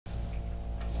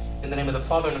In the name of the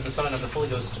Father, and of the Son, and of the Holy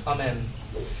Ghost. Amen.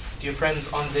 Dear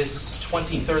friends, on this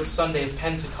 23rd Sunday of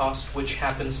Pentecost, which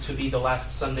happens to be the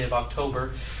last Sunday of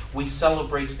October, we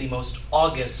celebrate the most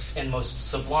august and most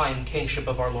sublime kingship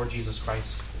of our Lord Jesus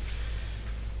Christ.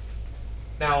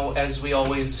 Now, as we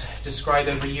always describe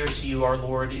every year to you, our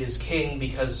Lord is King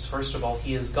because, first of all,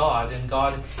 He is God, and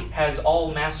God has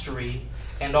all mastery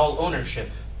and all ownership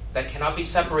that cannot be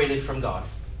separated from God.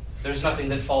 There's nothing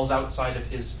that falls outside of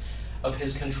His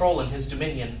control and His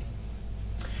dominion.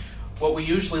 What we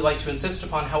usually like to insist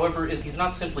upon, however, is He's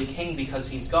not simply King because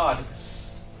He's God.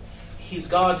 He's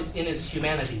God in His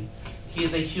humanity. He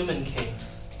is a human King.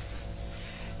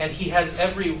 And He has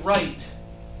every right,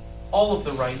 all of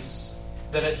the rights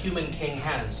that a human king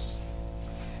has.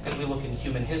 And we look in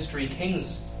human history,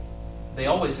 kings, they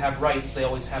always have rights, they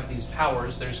always have these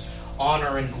powers. There's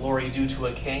honor and glory due to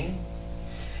a king.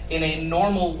 In a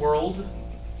normal world,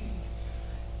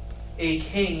 a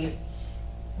king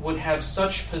would have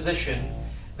such position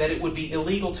that it would be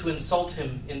illegal to insult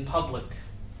him in public.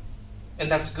 And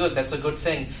that's good, that's a good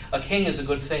thing. A king is a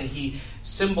good thing. He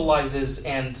symbolizes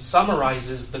and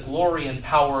summarizes the glory and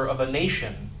power of a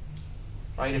nation.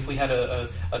 Right? If we had a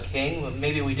king, well,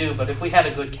 maybe we do, but if we had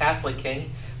a good Catholic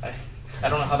king, I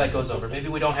don't know how that goes over. Maybe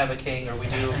we don't have a king, or we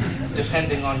do,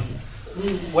 depending on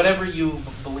whatever you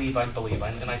believe, I believe,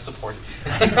 and I support.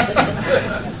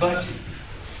 But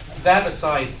that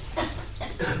aside,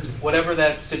 whatever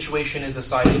that situation is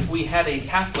aside, if we had a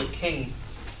Catholic king,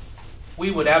 we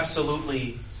would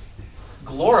absolutely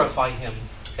glorify him,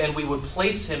 and we would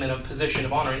place him in a position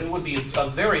of honor. And it would be a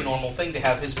very normal thing to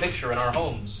have his picture in our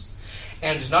homes.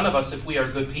 And none of us, if we are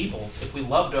good people, if we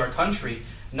loved our country,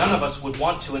 none of us would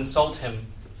want to insult him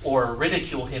or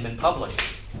ridicule him in public.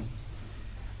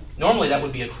 Normally that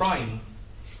would be a crime,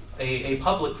 a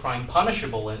public crime,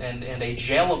 punishable and a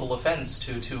jailable offense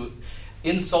to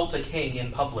insult a king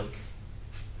in public.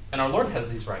 And our Lord has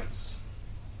these rights.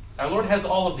 Our Lord has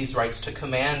all of these rights to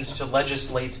command, to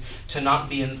legislate, to not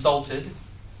be insulted,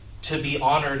 to be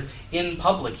honored in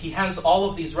public. He has all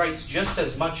of these rights just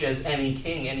as much as any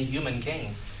king, any human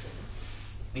king.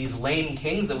 These lame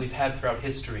kings that we've had throughout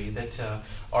history that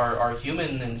are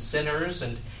human and sinners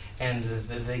and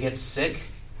they get sick.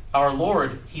 Our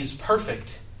Lord, He's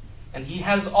perfect, and He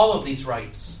has all of these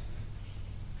rights.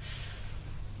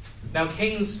 Now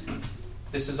kings,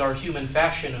 this is our human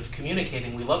fashion of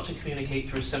communicating. We love to communicate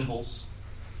through symbols.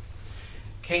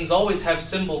 Kings always have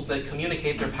symbols that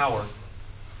communicate their power.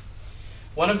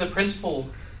 One of the principal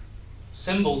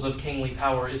symbols of kingly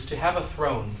power is to have a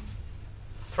throne.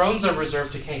 Thrones are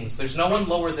reserved to kings. There's no one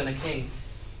lower than a king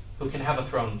who can have a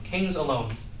throne. Kings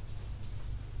alone.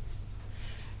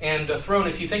 And a throne,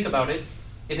 if you think about it,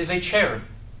 it is a chair.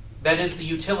 That is the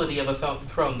utility of a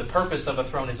throne. The purpose of a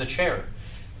throne is a chair.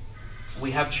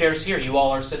 We have chairs here. You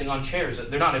all are sitting on chairs.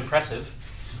 They're not impressive.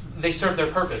 They serve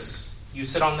their purpose. You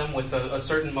sit on them with a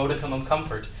certain modicum of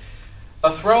comfort.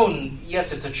 A throne,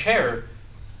 yes, it's a chair,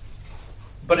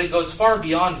 but it goes far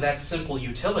beyond that simple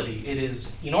utility. It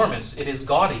is enormous. It is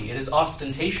gaudy. It is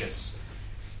ostentatious.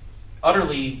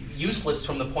 Utterly useless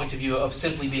from the point of view of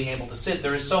simply being able to sit.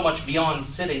 There is so much beyond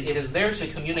sitting. It is there to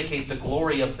communicate the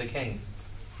glory of the king,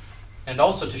 and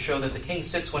also to show that the king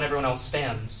sits when everyone else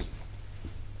stands.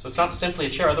 So it's not simply a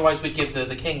chair. Otherwise, we'd give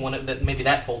the king one, maybe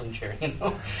that folding chair.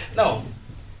 No,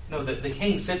 the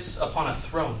king sits upon a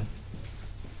throne.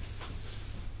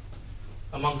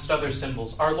 Amongst other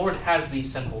symbols. Our Lord has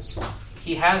these symbols.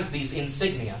 He has these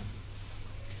insignia.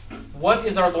 What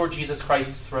is our Lord Jesus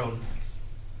Christ's throne?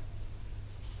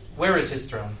 Where is His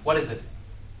throne? What is it?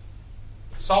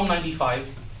 Psalm 95,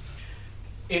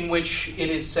 in which it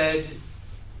is said,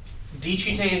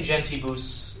 Dicite in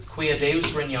gentibus, quia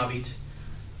Deus regnabit,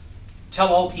 tell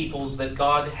all peoples that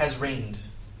God has reigned.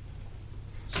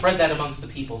 Spread that amongst the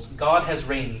peoples. God has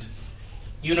reigned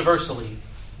universally.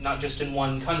 Not just in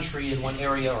one country, in one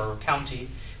area or county.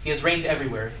 He has reigned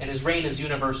everywhere, and His reign is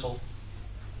universal.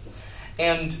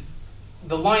 And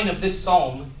the line of this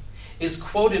psalm is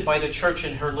quoted by the Church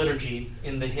in her liturgy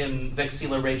in the hymn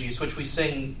Vexilla Regis, which we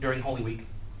sing during Holy Week.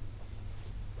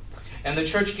 And the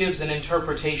Church gives an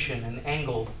interpretation, an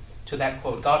angle to that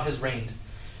quote. God has reigned.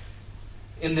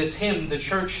 In this hymn, the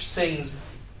Church sings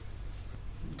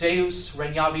Deus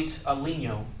regnabit a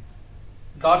ligno.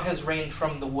 God has reigned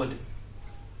from the wood.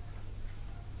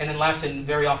 And in Latin,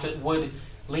 very often, wood,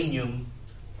 lignum.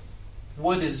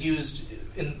 Wood is used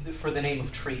for the name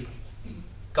of tree.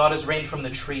 God has reigned from the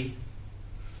tree.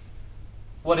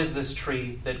 What is this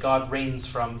tree that God reigns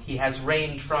from? He has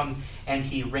reigned from, and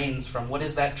He reigns from. What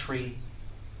is that tree?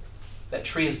 That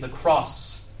tree is the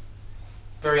cross.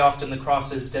 Very often the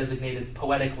cross is designated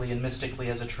poetically and mystically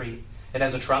as a tree. It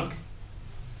has a trunk,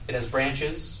 it has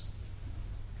branches,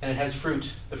 and it has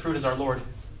fruit. The fruit is our Lord.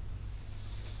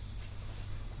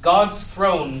 God's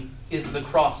throne is the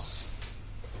cross.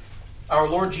 Our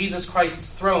Lord Jesus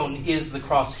Christ's throne is the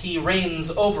cross. He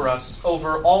reigns over us,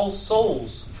 over all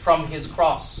souls from his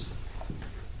cross.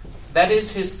 That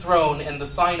is his throne and the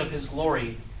sign of his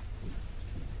glory.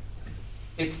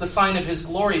 It's the sign of his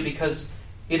glory because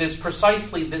it is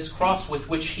precisely this cross with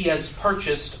which he has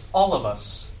purchased all of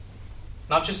us.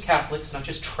 Not just Catholics, not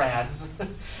just trads.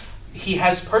 He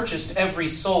has purchased every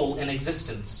soul in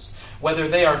existence, whether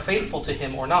they are faithful to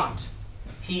him or not.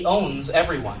 He owns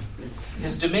everyone.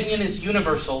 His dominion is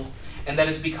universal, and that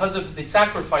is because of the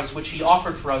sacrifice which he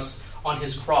offered for us on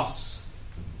his cross.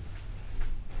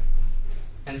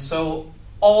 And so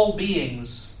all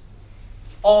beings,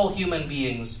 all human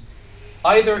beings,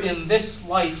 either in this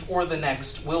life or the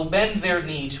next, will bend their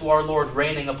knee to our Lord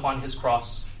reigning upon his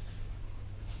cross,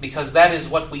 because that is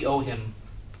what we owe him.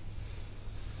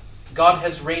 God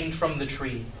has reigned from the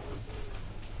tree.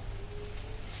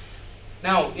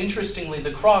 Now, interestingly,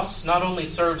 the cross not only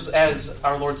serves as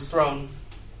our Lord's throne,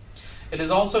 it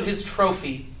is also his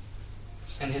trophy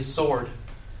and his sword.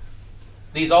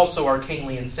 These also are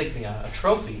kingly insignia. A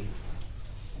trophy.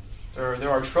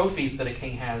 There are trophies that a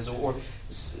king has, or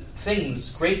things,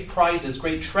 great prizes,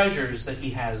 great treasures that he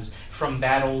has from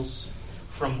battles,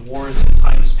 from wars in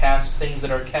times past, things that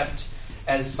are kept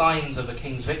as signs of a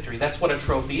king's victory. That's what a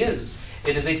trophy is.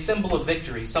 It is a symbol of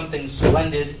victory, something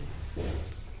splendid.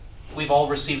 We've all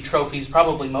received trophies,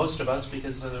 probably most of us,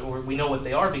 because or we know what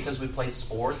they are because we played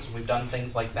sports and we've done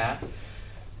things like that.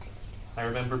 I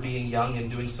remember being young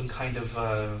and doing some kind of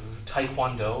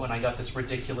taekwondo, and I got this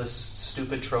ridiculous,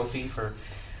 stupid trophy for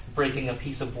breaking a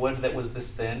piece of wood that was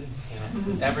this thin.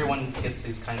 You know, everyone gets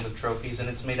these kinds of trophies, and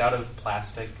it's made out of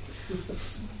plastic.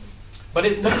 But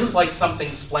it looks like something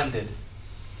splendid.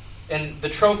 And the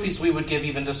trophies we would give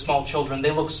even to small children,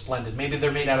 they look splendid. Maybe they're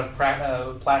made out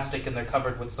of plastic and they're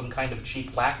covered with some kind of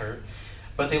cheap lacquer.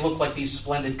 But they look like these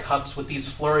splendid cups with these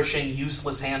flourishing,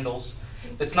 useless handles.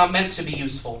 It's not meant to be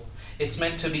useful. It's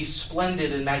meant to be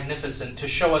splendid and magnificent, to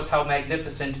show us how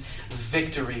magnificent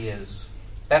victory is.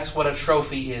 That's what a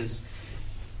trophy is.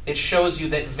 It shows you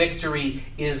that victory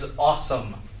is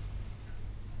awesome.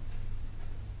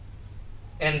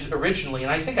 And originally,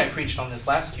 and I think I preached on this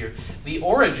last year, the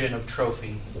origin of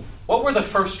trophy. What were the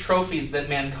first trophies that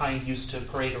mankind used to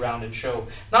parade around and show?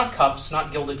 Not cups,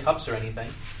 not gilded cups or anything.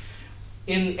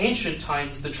 In ancient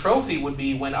times, the trophy would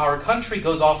be when our country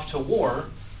goes off to war,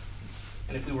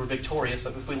 and if we were victorious,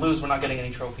 if we lose, we're not getting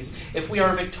any trophies. If we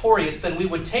are victorious, then we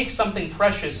would take something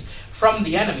precious from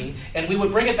the enemy, and we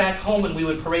would bring it back home and we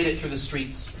would parade it through the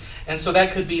streets. And so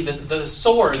that could be the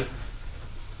sword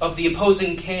of the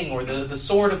opposing king, or the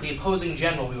sword of the opposing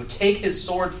general. We would take his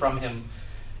sword from him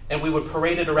and we would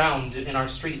parade it around in our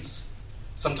streets.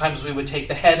 Sometimes we would take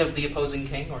the head of the opposing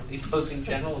king or the opposing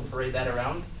general and parade that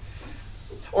around.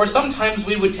 Or sometimes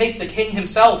we would take the king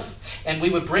himself and we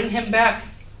would bring him back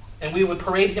and we would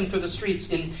parade him through the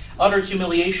streets in utter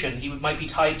humiliation. He might be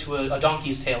tied to a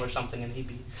donkey's tail or something, and he'd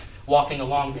be walking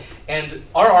along. And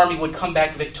our army would come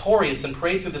back victorious and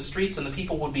parade through the streets, and the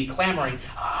people would be clamoring,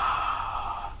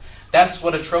 "Ah!" That's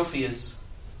what a trophy is.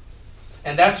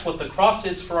 And that's what the cross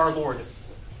is for our Lord.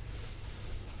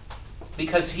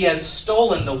 Because he has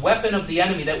stolen the weapon of the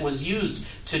enemy that was used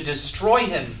to destroy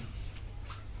him.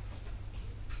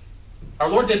 Our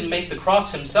Lord didn't make the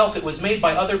cross himself. It was made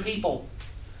by other people.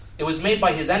 It was made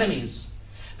by his enemies.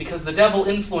 Because the devil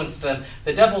influenced them.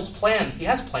 The devil's plan, he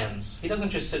has plans. He doesn't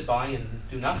just sit by and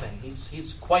do nothing.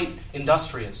 He's quite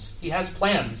industrious. He has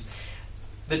plans.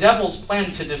 The devil's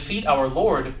plan to defeat our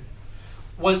Lord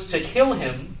was to kill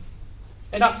him,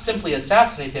 and not simply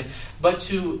assassinate him, but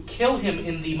to kill him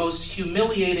in the most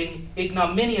humiliating,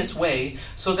 ignominious way,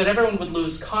 so that everyone would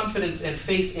lose confidence and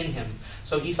faith in him.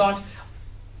 So he thought,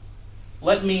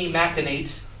 let me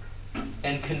machinate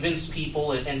and convince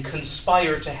people and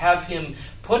conspire to have him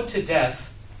put to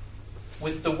death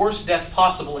with the worst death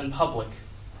possible in public.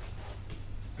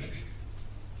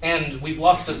 And we've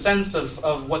lost a sense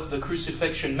of what the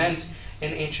crucifixion meant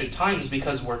in ancient times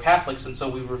because we're Catholics, and so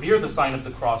we revere the sign of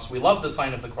the cross. We love the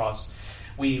sign of the cross.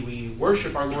 We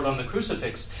worship our Lord on the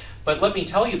crucifix. But let me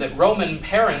tell you that Roman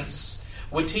parents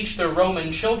would teach their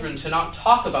Roman children to not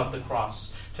talk about the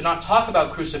cross, to not talk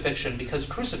about crucifixion, because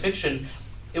crucifixion,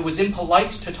 it was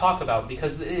impolite to talk about,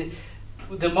 because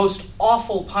the most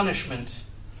awful punishment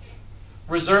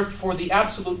reserved for the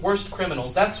absolute worst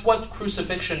criminals, that's what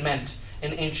crucifixion meant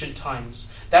in ancient times.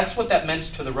 That's what that meant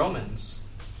to the Romans.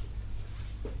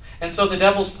 And so the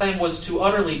devil's plan was to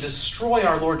utterly destroy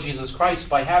our Lord Jesus Christ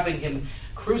by having him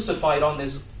crucified on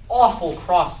this awful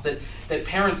cross that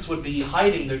parents would be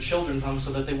hiding their children from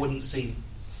so that they wouldn't see.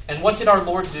 And what did our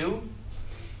Lord do?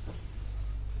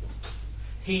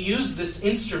 He used this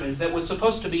instrument that was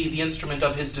supposed to be the instrument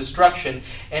of his destruction,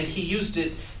 and he used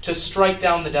it to strike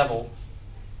down the devil,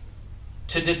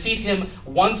 to defeat him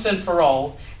once and for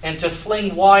all, and to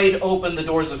fling wide open the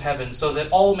doors of heaven so that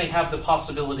all may have the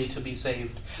possibility to be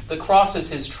saved. The cross is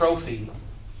his trophy.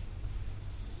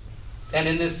 And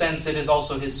in this sense, it is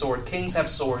also his sword. Kings have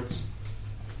swords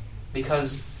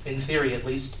because, in theory at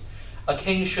least, a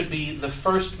king should be the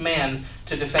first man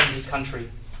to defend his country,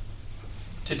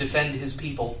 to defend his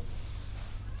people.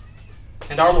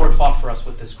 And our Lord fought for us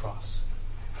with this cross.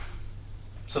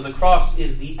 So the cross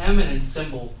is the eminent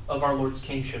symbol of our Lord's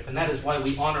kingship, and that is why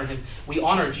we honor him. We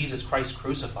honor Jesus Christ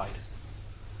crucified.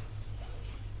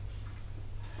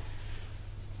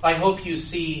 I hope you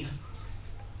see,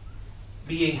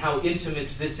 being how intimate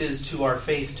this is to our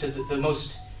faith, to the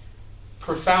most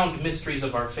profound mysteries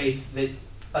of our faith, that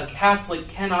a Catholic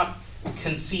cannot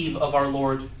conceive of our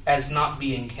Lord as not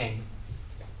being king.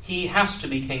 He has to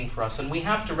be king for us, and we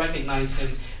have to recognize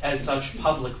him as such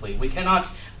publicly. We cannot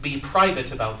be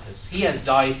private about this. He has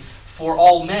died for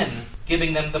all men,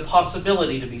 giving them the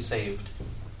possibility to be saved.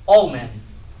 All men,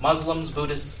 Muslims,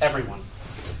 Buddhists, everyone.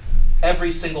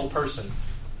 Every single person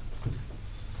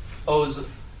owes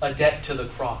a debt to the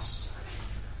cross.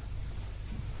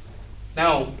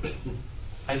 Now,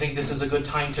 I think this is a good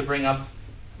time to bring up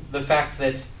the fact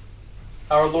that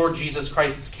our Lord Jesus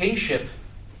Christ's kingship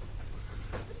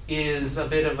is a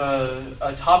bit of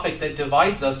a topic that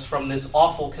divides us from this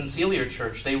awful Conciliar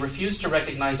church. They refuse to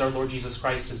recognize our Lord Jesus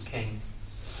Christ as king.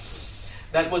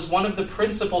 That was one of the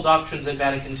principal doctrines at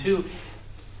Vatican II.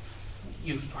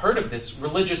 You've heard of this,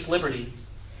 religious liberty.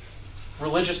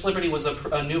 Religious liberty was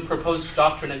a new proposed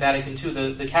doctrine at Vatican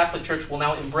II. The Catholic Church will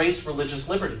now embrace religious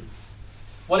liberty.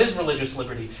 What is religious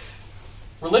liberty?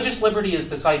 Religious liberty is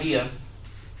this idea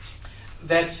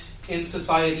that in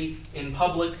society, in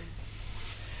public,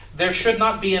 there should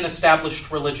not be an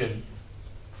established religion.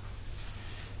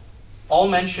 All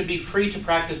men should be free to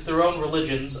practice their own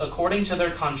religions according to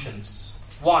their conscience.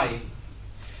 Why?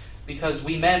 Because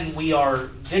we men, we are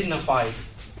dignified.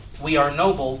 We are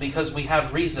noble because we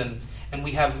have reason and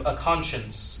we have a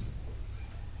conscience.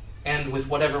 And with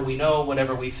whatever we know,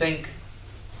 whatever we think,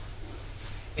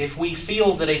 if we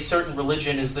feel that a certain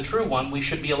religion is the true one, we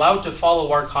should be allowed to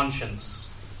follow our conscience.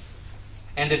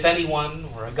 And if anyone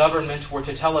or a government were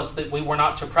to tell us that we were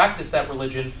not to practice that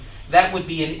religion, that would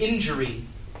be an injury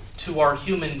to our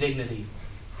human dignity.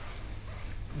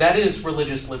 That is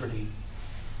religious liberty.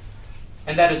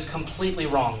 And that is completely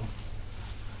wrong.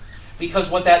 Because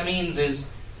what that means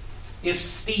is, if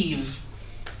Steve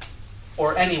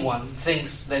or anyone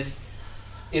thinks that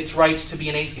it's right to be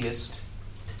an atheist,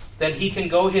 then he can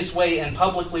go his way and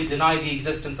publicly deny the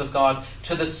existence of God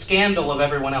to the scandal of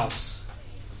everyone else.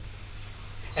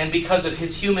 And because of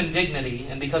his human dignity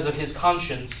and because of his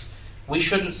conscience, we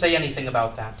shouldn't say anything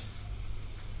about that.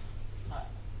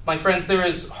 My friends, there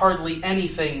is hardly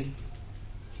anything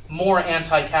more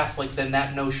anti-Catholic than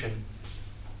that notion.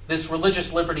 This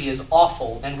religious liberty is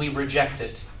awful, and we reject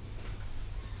it.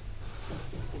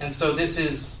 And so this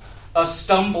is a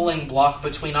stumbling block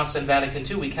between us and Vatican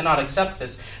II. We cannot accept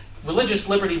this. Religious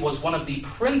liberty was one of the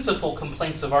principal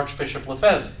complaints of Archbishop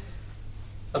Lefebvre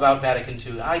about Vatican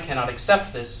II. I cannot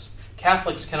accept this.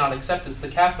 Catholics cannot accept this. The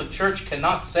Catholic Church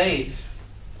cannot say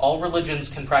all religions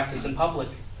can practice in public.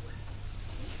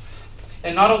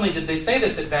 And not only did they say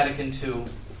this at Vatican II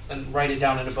and write it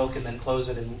down in a book and then close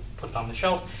it and put it on the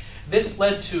shelf, this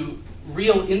led to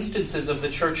real instances of the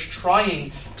Church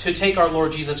trying to take our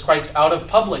Lord Jesus Christ out of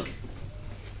public.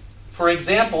 For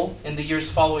example, in the years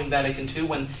following Vatican II,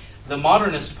 when the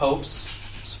modernist popes,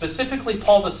 specifically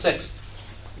Paul VI,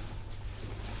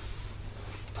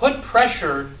 put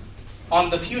pressure on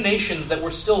the few nations that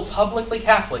were still publicly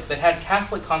Catholic, that had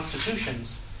Catholic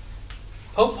constitutions.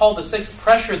 Pope Paul VI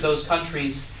pressured those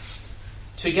countries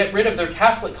to get rid of their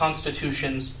Catholic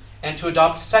constitutions and to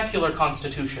adopt secular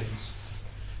constitutions,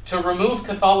 to remove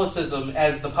Catholicism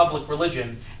as the public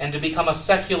religion and to become a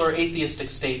secular atheistic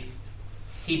state.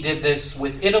 He did this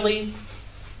with Italy,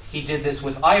 he did this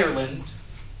with Ireland,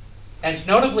 and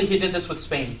notably he did this with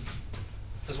Spain,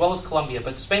 as well as Colombia.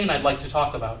 But Spain I'd like to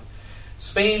talk about.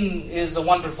 Spain is a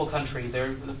wonderful country.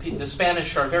 The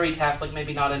Spanish are very Catholic,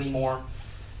 maybe not anymore,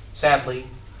 sadly.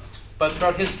 But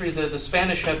throughout history, the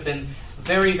Spanish have been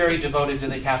very, very devoted to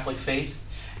the Catholic faith.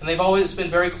 And they've always been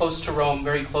very close to Rome,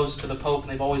 very close to the Pope,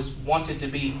 and they've always wanted to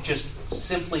be just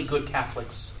simply good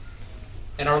Catholics.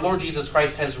 And our Lord Jesus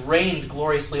Christ has reigned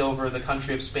gloriously over the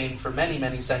country of Spain for many,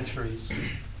 many centuries.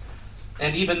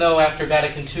 And even though after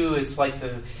Vatican II it's like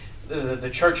the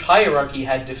church hierarchy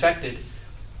had defected,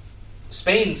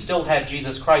 Spain still had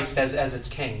Jesus Christ as its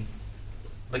king.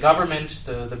 The government,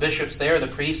 the bishops there, the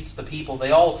priests, the people,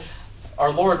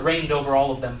 our Lord reigned over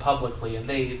all of them publicly, and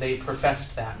they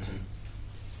professed that.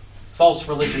 False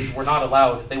religions were not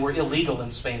allowed. They were illegal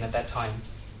in Spain at that time.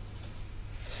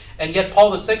 And yet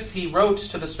Paul VI, he wrote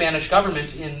to the Spanish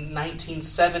government in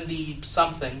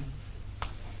 1970-something,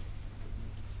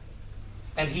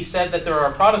 and he said that there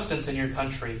are Protestants in your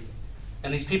country,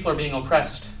 and these people are being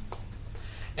oppressed.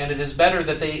 And it is better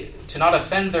that to not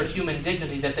offend their human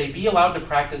dignity, that they be allowed to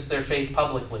practice their faith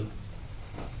publicly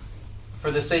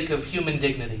for the sake of human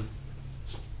dignity.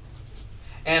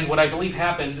 And what I believe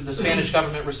happened, the Spanish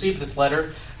government received this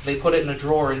letter, they put it in a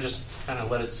drawer and just kind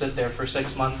of let it sit there for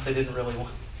 6 months. They didn't really want,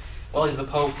 well, he's the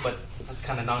Pope, but that's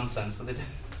kind of nonsense. So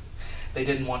they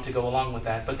didn't want to go along with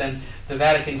that. But then the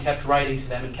Vatican kept writing to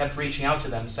them and kept reaching out to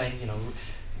them saying,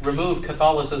 remove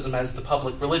Catholicism as the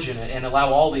public religion and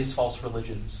allow all these false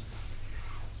religions.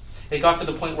 It got to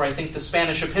the point where I think the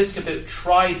Spanish episcopate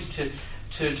tried to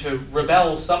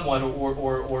rebel somewhat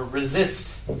or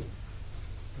resist.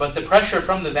 But the pressure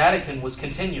from the Vatican was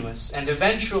continuous, and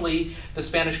eventually the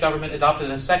Spanish government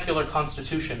adopted a secular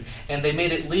constitution, and they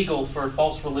made it legal for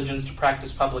false religions to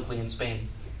practice publicly in Spain.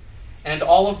 And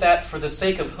all of that for the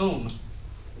sake of whom?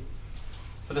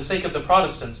 For the sake of the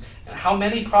Protestants. And how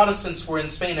many Protestants were in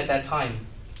Spain at that time?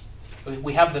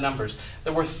 We have the numbers.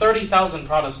 There were 30,000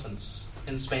 Protestants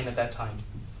in Spain at that time.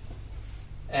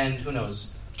 And who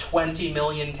knows, 20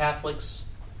 million Catholics,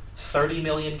 30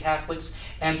 million Catholics.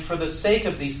 And for the sake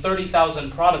of these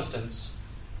 30,000 Protestants,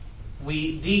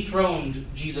 we dethroned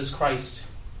Jesus Christ.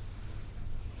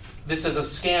 This is a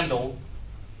scandal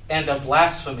and a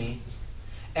blasphemy.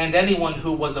 And anyone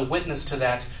who was a witness to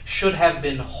that should have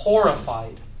been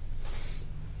horrified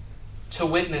to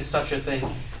witness such a thing.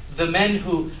 The men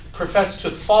who professed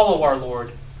to follow our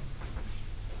Lord,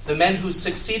 the men who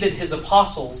succeeded his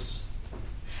apostles,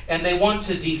 and they want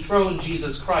to dethrone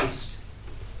Jesus Christ.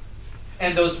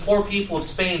 And those poor people of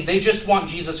Spain, they just want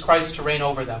Jesus Christ to reign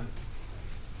over them.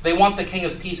 They want the King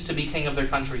of Peace to be king of their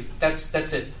country. That's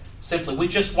it. Simply, we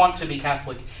just want to be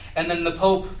Catholic. And then the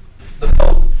Pope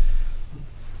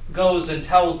goes and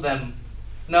tells them,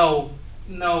 no,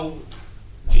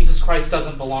 Jesus Christ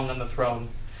doesn't belong on the throne.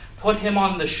 Put him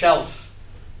on the shelf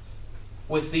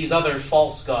with these other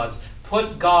false gods.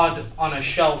 Put God on a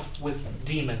shelf with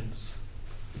demons.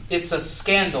 It's a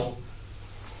scandal,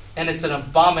 and it's an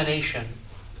abomination.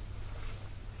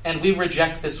 And we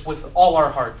reject this with all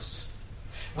our hearts.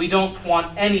 We don't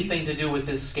want anything to do with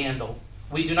this scandal.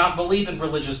 We do not believe in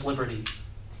religious liberty.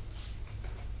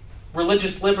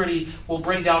 Religious liberty will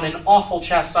bring down an awful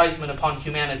chastisement upon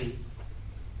humanity.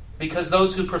 Because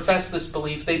those who profess this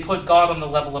belief, they put God on the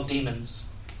level of demons.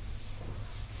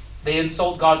 They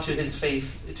insult God to his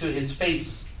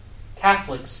face.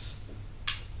 Catholics,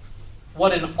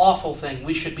 what an awful thing.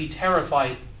 We should be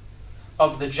terrified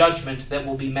of the judgment that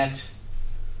will be met.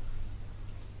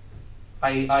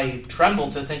 I tremble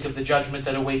to think of the judgment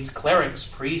that awaits clerics,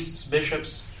 priests,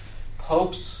 bishops,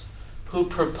 popes, who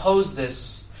propose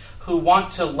this, who want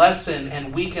to lessen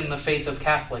and weaken the faith of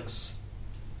Catholics.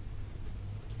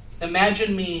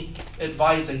 Imagine me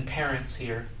advising parents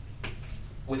here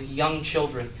with young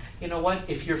children. You know what?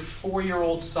 If your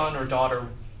 4-year-old son or daughter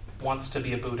wants to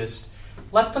be a Buddhist,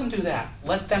 let them do that.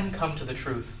 Let them come to the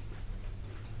truth.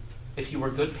 If you were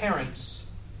good parents,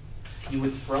 you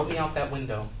would throw me out that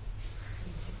window.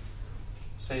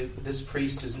 Say, this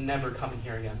priest is never coming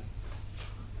here again.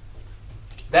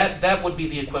 That would be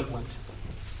the equivalent.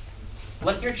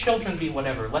 Let your children be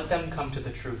whatever. Let them come to the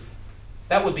truth.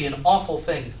 That would be an awful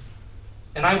thing.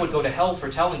 And I would go to hell for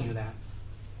telling you that.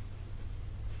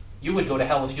 You would go to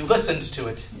hell if you listened to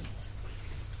it.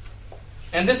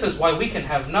 And this is why we can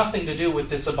have nothing to do with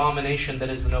this abomination that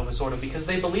is the Novus Ordo, because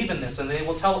they believe in this and they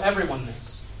will tell everyone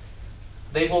this.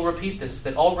 They will repeat this,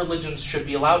 that all religions should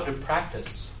be allowed to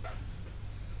practice.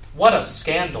 What a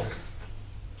scandal.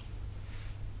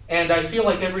 And I feel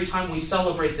like every time we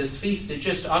celebrate this feast, it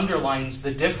just underlines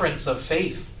the difference of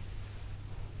faith.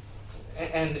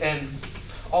 And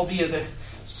albeit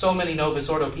so many Novus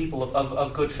Ordo people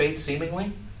of good faith,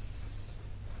 seemingly,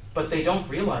 but they don't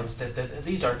realize that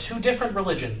these are two different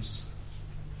religions.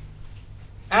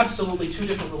 Absolutely two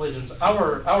different religions.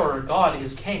 Our God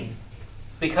is king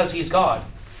because he's God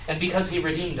and because he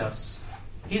redeemed us.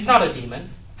 He's not a demon.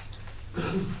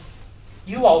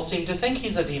 You all seem to think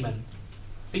he's a demon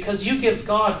because you give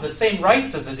God the same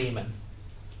rights as a demon.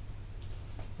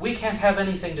 We can't have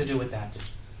anything to do with that.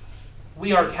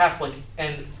 We are Catholic,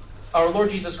 and our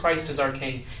Lord Jesus Christ is our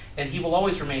King, and He will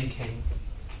always remain King.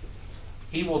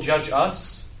 He will judge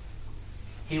us.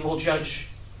 He will judge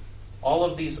all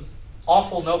of these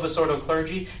awful Novus Ordo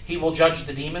clergy. He will judge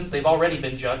the demons. They've already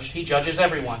been judged. He judges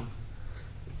everyone.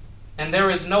 And there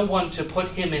is no one to put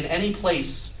Him in any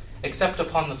place except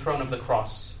upon the throne of the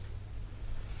cross.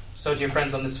 So, dear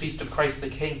friends, on this feast of Christ the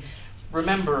King,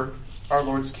 remember our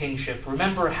Lord's kingship.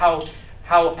 Remember how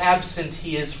absent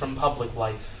He is from public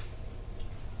life.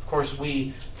 Of course,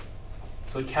 we,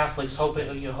 good Catholics,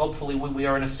 hopefully we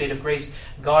are in a state of grace.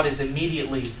 God is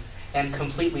immediately and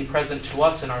completely present to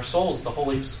us in our souls. The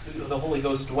Holy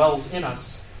Ghost dwells in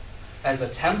us as a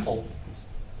temple.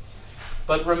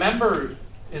 But remember,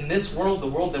 in this world, the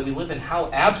world that we live in, how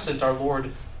absent our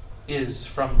Lord is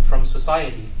from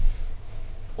society.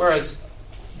 Whereas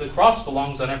the cross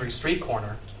belongs on every street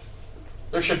corner.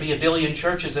 There should be 1 billion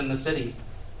churches in the city.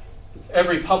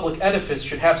 Every public edifice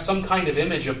should have some kind of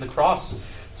image of the cross,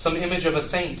 some image of a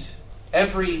saint.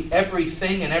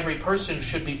 Everything and every person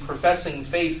should be professing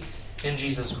faith in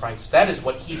Jesus Christ. That is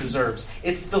what He deserves.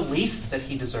 It's the least that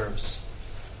He deserves.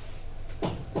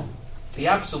 The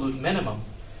absolute minimum.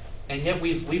 And yet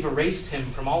we've erased Him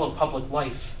from all of public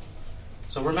life.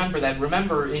 So remember that.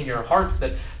 Remember in your hearts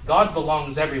that God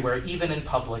belongs everywhere, even in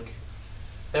public.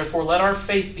 Therefore, let our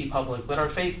faith be public, let our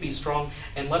faith be strong,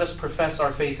 and let us profess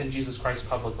our faith in Jesus Christ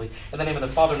publicly. In the name of the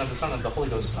Father, and of the Son, and of the Holy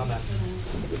Ghost. Amen.